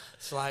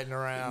 Sliding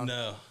around.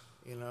 No.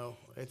 You know,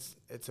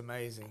 it's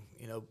amazing.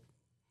 You know,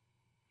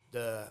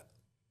 the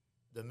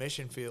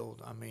mission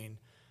field, I mean,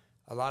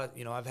 a lot of,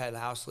 you know, I've had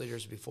house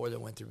leaders before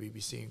that went through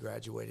BBC and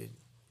graduated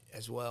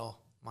as well.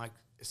 Mike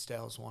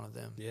Estelle's one of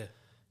them. Yeah.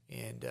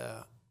 And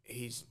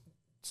he's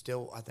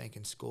still, I think,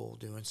 in school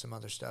doing some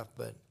other stuff,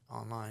 but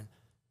online.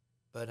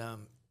 But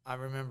I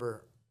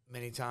remember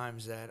many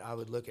times that I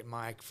would look at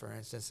Mike, for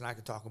instance, and I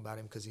could talk about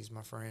him because he's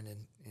my friend,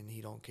 and he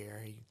don't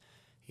care.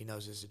 He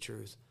knows it's the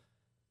truth.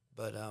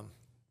 But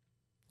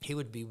he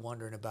would be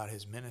wondering about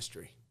his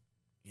ministry,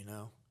 you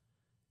know,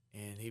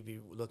 and he'd be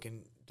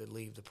looking to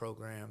leave the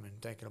program and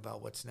thinking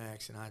about what's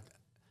next. And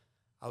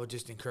I would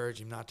just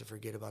encourage him not to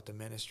forget about the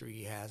ministry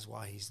he has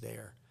while he's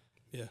there.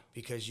 Yeah.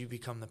 Because you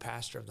become the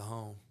pastor of the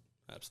home.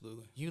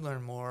 Absolutely. You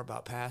learn more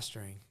about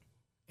pastoring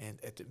and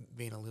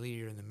being a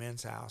leader in the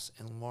men's house,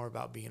 and more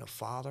about being a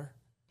father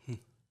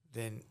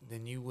than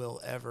you will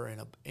ever in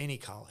any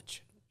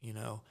college. You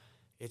know,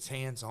 it's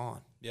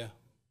hands-on. Yeah.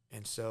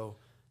 And so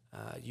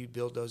you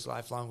build those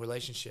lifelong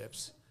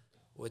relationships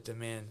with the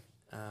men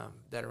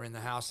that are in the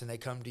house, and they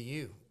come to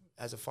you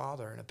as a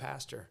father and a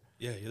pastor.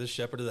 Yeah, you're the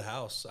shepherd of the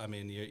house. I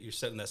mean, you're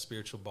setting that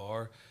spiritual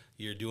bar.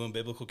 You're doing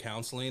biblical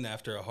counseling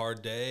after a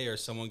hard day, or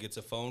someone gets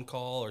a phone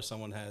call, or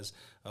someone has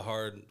a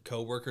hard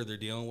coworker they're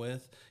dealing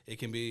with. It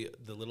can be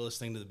the littlest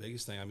thing to the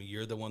biggest thing. I mean,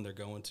 you're the one they're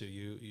going to.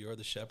 You're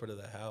the shepherd of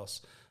the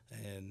house,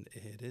 and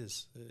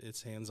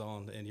it's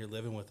hands-on, and you're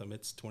living with them.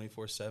 It's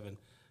 24/7.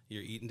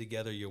 You're eating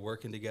together. You're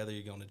working together.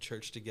 You're going to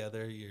church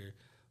together. You're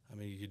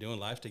doing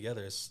life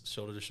together. It's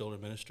shoulder-to-shoulder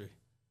ministry.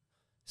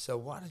 So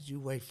why did you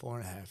wait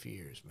 4.5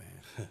 years,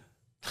 man?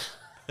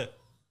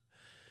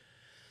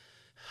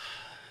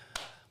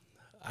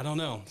 I don't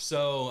know.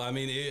 So, I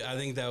mean, I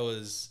think that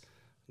was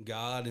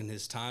God and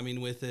his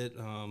timing with it.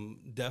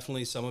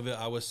 Definitely some of it,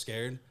 I was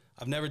scared.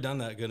 I've never done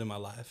that good in my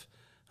life.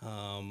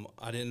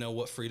 I didn't know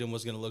what freedom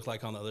was going to look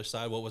like on the other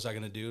side. What was I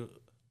going to do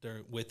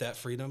with that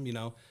freedom? You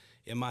know,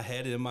 in my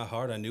head and in my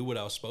heart, I knew what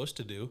I was supposed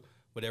to do.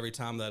 But every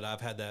time that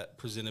I've had that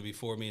presented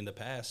before me in the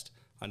past,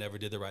 I never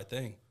did the right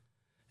thing.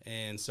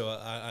 And so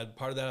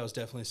part of that, I was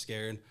definitely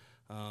scared.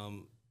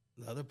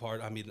 The other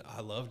part, I mean,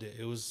 I loved it.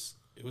 It was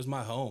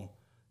my home.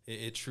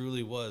 It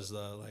truly was.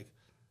 Like,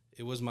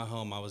 it was my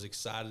home. I was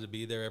excited to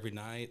be there every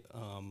night.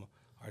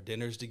 Our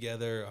dinners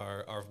together,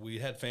 we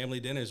had family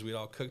dinners. We'd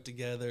all cook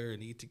together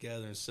and eat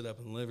together and sit up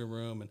in the living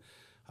room, and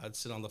I'd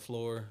sit on the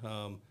floor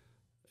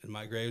in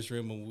my Graves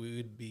room, and we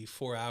would be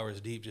 4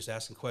 hours deep just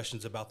asking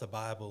questions about the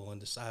Bible and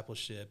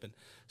discipleship and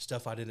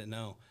stuff I didn't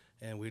know,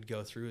 and we'd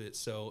go through it.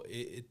 So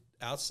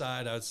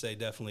outside, I would say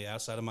definitely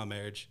outside of my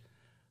marriage,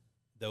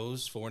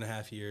 those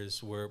 4.5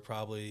 years were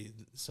probably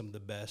some of the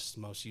best,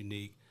 most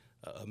unique,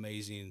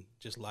 amazing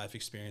just life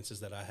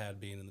experiences that I had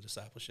being in the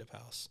discipleship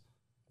house.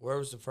 Where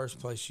was the first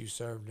place you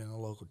served in a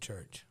local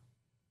church?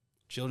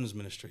 Children's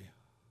ministry.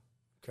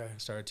 Okay. I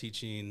started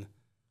teaching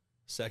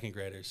second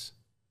graders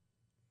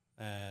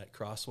at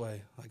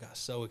Crossway. I got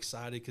so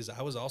excited because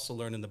I was also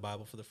learning the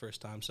Bible for the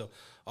first time. So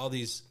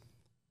there's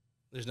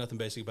nothing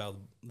basic about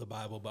the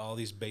Bible, but all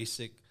these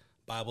basic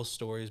Bible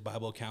stories,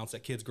 Bible accounts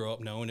that kids grow up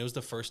knowing. It was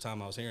the first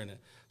time I was hearing it.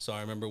 So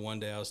I remember one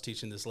day I was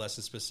teaching this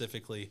lesson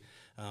specifically.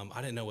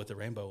 I didn't know what the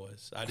rainbow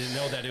was. I didn't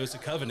know that it was a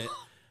covenant.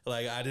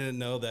 Like, I didn't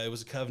know that it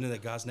was a covenant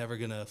that God's never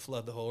going to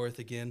flood the whole earth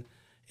again.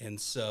 And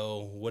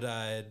so what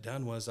I had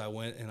done was I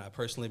went and I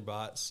personally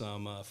bought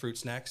some fruit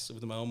snacks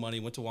with my own money,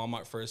 went to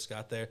Walmart first,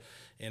 got there,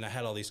 and I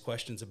had all these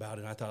questions about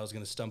it, and I thought I was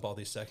going to stump all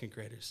these second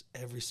graders.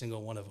 Every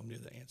single one of them knew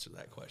the answer to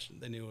that question.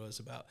 They knew what it was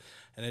about.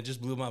 And it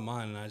just blew my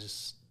mind, and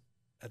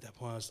at that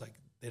point, I was like,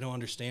 they don't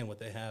understand what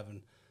they have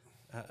and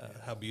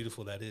how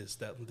beautiful that is,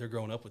 that they're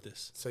growing up with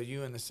this. So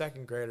you and the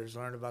second graders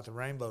learned about the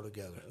rainbow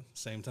together.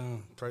 Same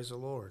time. Praise the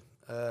Lord.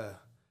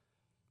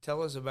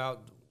 Tell us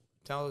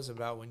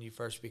about when you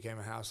first became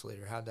a house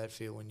leader. How'd that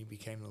feel when you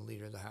became the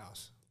leader of the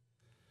house?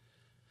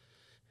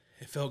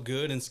 It felt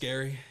good and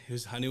scary.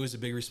 I knew it was a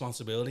big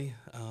responsibility.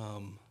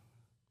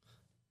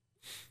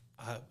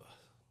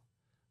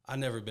 I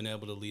never been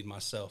able to lead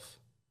myself.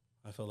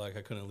 I felt like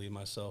I couldn't lead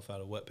myself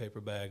out of a wet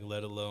paper bag,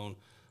 let alone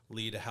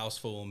lead a house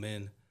full of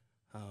men.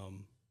 A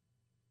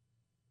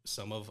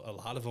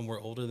lot of them were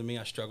older than me.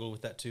 I struggled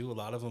with that too. A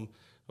lot of them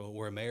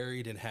were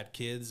married and had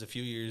kids a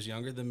few years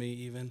younger than me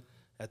even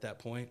at that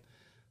point.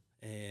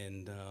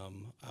 And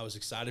I was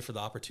excited for the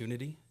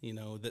opportunity. You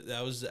know,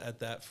 that was at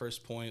that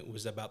first point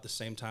was about the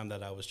same time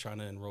that I was trying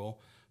to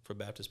enroll for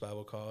Baptist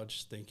Bible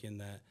College, thinking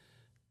that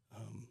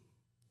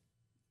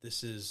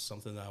this is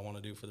something that I want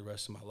to do for the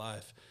rest of my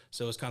life.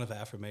 So it was kind of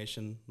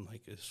affirmation,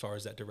 like as far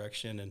as that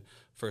direction and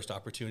first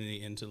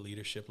opportunity into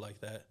leadership like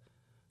that,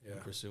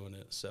 and pursuing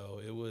it. So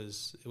it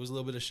was a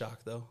little bit of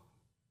shock though.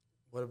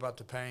 What about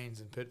the pains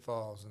and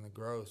pitfalls and the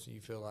growth?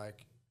 You feel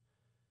like,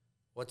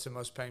 what's the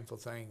most painful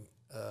thing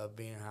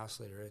being a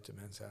house leader at the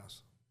men's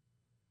house?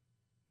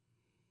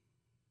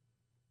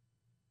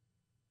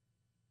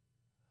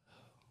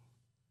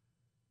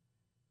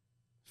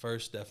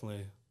 First,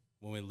 definitely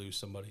when we lose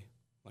somebody,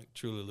 like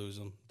truly lose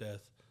them,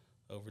 death,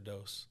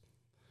 overdose.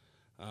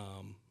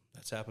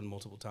 That's happened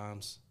multiple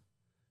times.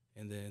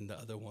 And then the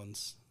other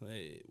ones,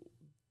 9,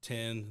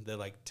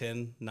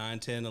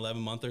 10,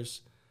 11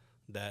 monthers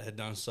that had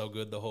done so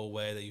good the whole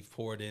way, that you've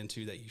poured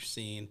into, that you've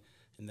seen,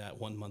 and that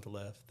 1 month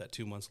left, that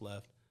 2 months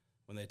left,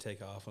 when they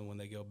take off and when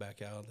they go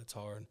back out, that's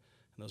hard. And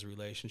those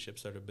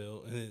relationships that are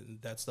built, and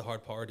that's the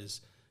hard part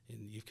is,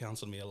 and you've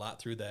counseled me a lot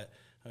through that.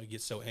 I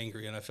get so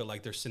angry, and I feel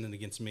like they're sinning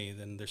against me.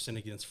 Then they're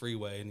sinning against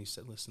Freeway, and he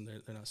said, "Listen,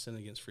 they're not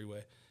sinning against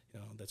Freeway. You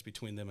know, that's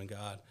between them and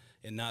God."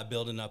 And not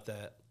building up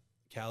that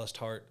calloused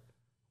heart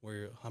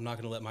where I'm not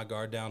going to let my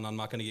guard down. I'm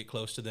not going to get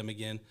close to them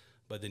again.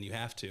 But then you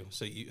have to.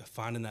 So you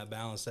finding that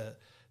balance,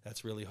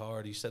 that's really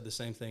hard. You said the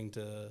same thing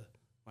to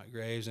Mike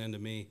Graves and to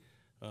me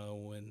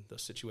when the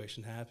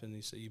situation happened.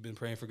 He said, "You've been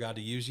praying for God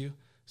to use you?"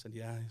 I said,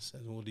 "Yeah." He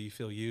said, "Well, do you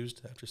feel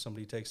used after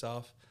somebody takes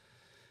off?"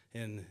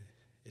 And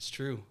it's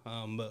true,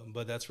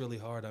 but that's really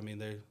hard. I mean,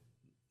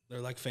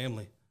 they're like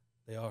family.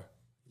 They are.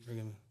 You bring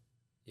them.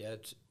 Yeah,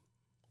 it's,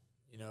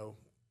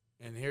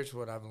 and here's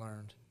what I've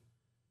learned.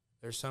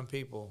 There's some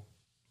people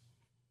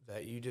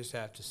that you just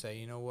have to say,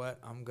 you know what,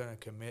 I'm going to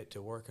commit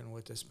to working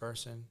with this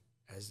person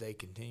as they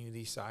continue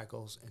these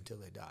cycles until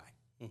they die.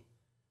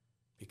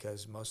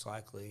 Because most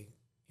likely,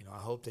 I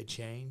hope they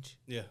change.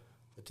 Yeah.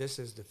 But this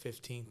is the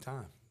 15th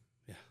time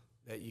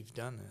that you've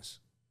done this.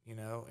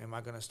 Am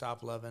I going to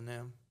stop loving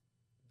them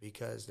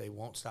because they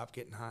won't stop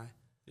getting high?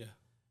 Yeah.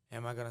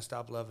 Am I going to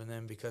stop loving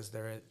them because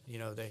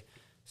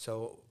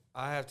so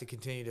I have to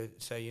continue to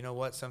say, you know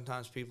what,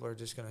 sometimes people are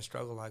just going to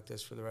struggle like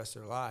this for the rest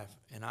of their life.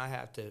 And I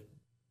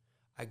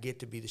get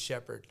to be the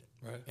shepherd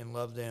and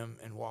love them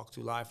and walk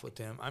through life with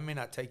them. I may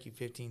not take you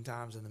 15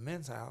 times in the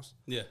men's house.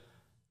 Yeah.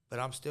 But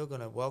I'm still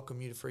going to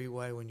welcome you to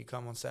Freeway when you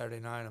come on Saturday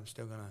night. I'm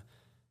still going to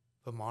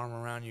put my arm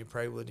around you,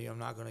 pray with you. I'm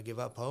not going to give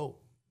up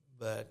hope.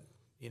 But,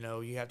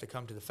 you have to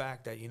come to the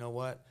fact that, you know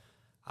what,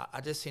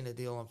 I just seen a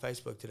deal on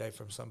Facebook today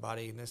from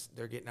somebody, and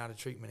they're getting out of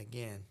treatment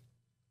again.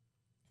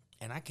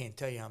 And I can't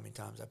tell you how many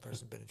times that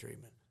person's been in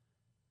treatment.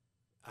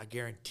 I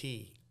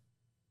guarantee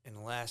in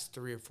the last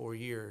 3 or 4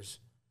 years,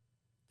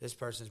 this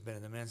person's been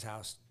in the men's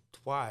house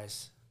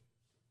twice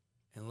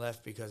and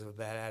left because of a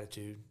bad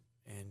attitude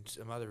and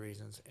some other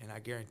reasons. And I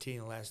guarantee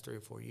in the last 3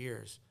 or 4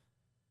 years,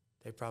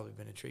 they've probably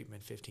been in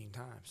treatment 15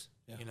 times,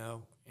 you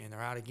know, and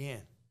they're out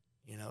again.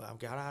 You know, I've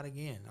got out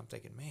again. I'm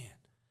thinking, man,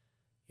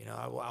 you know,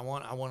 I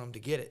want them to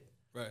get it,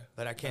 Right.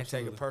 but I can't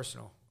take it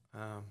personal.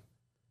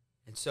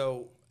 And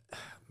so,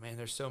 man,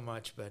 there's so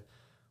much, but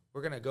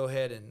we're gonna go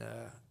ahead and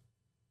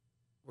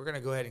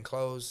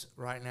close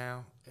right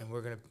now, and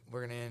we're gonna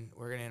end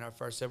our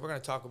first step. We're gonna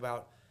talk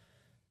about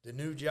the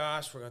new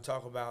Josh. We're gonna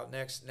talk about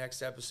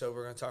next episode.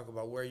 We're gonna talk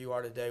about where you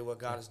are today, what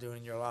God is doing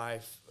in your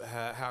life,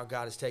 how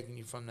God is taking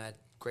you from that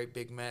great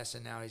big mess,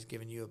 and now He's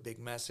giving you a big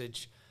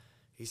message.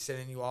 He's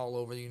sending you all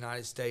over the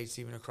United States,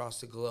 even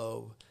across the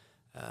globe.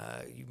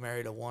 You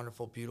married a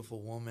wonderful,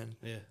 beautiful woman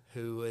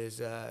who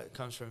is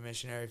comes from a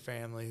missionary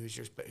family. Who's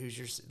your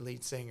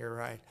lead singer,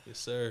 right? Yes,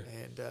 sir.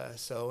 And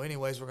so,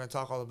 anyways, we're going to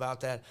talk all about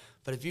that.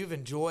 But if you've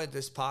enjoyed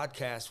this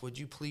podcast, would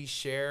you please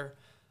share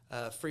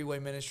Freeway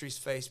Ministries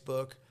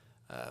Facebook?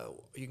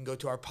 You can go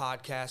to our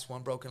podcast,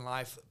 One Broken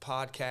Life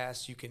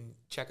podcast. You can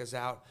check us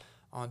out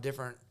on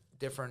different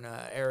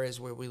areas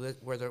where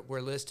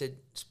we're listed: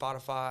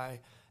 Spotify,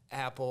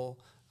 Apple.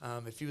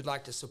 If you would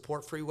like to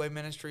support Freeway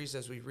Ministries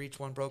as we reach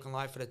one broken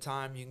life at a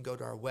time, you can go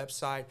to our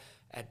website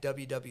at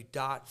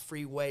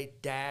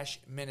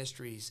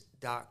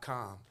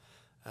www.freeway-ministries.com.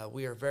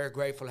 We are very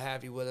grateful to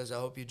have you with us. I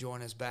hope you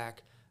join us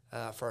back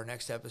for our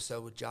next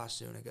episode with Josh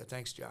Zuniga.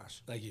 Thanks,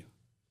 Josh. Thank you.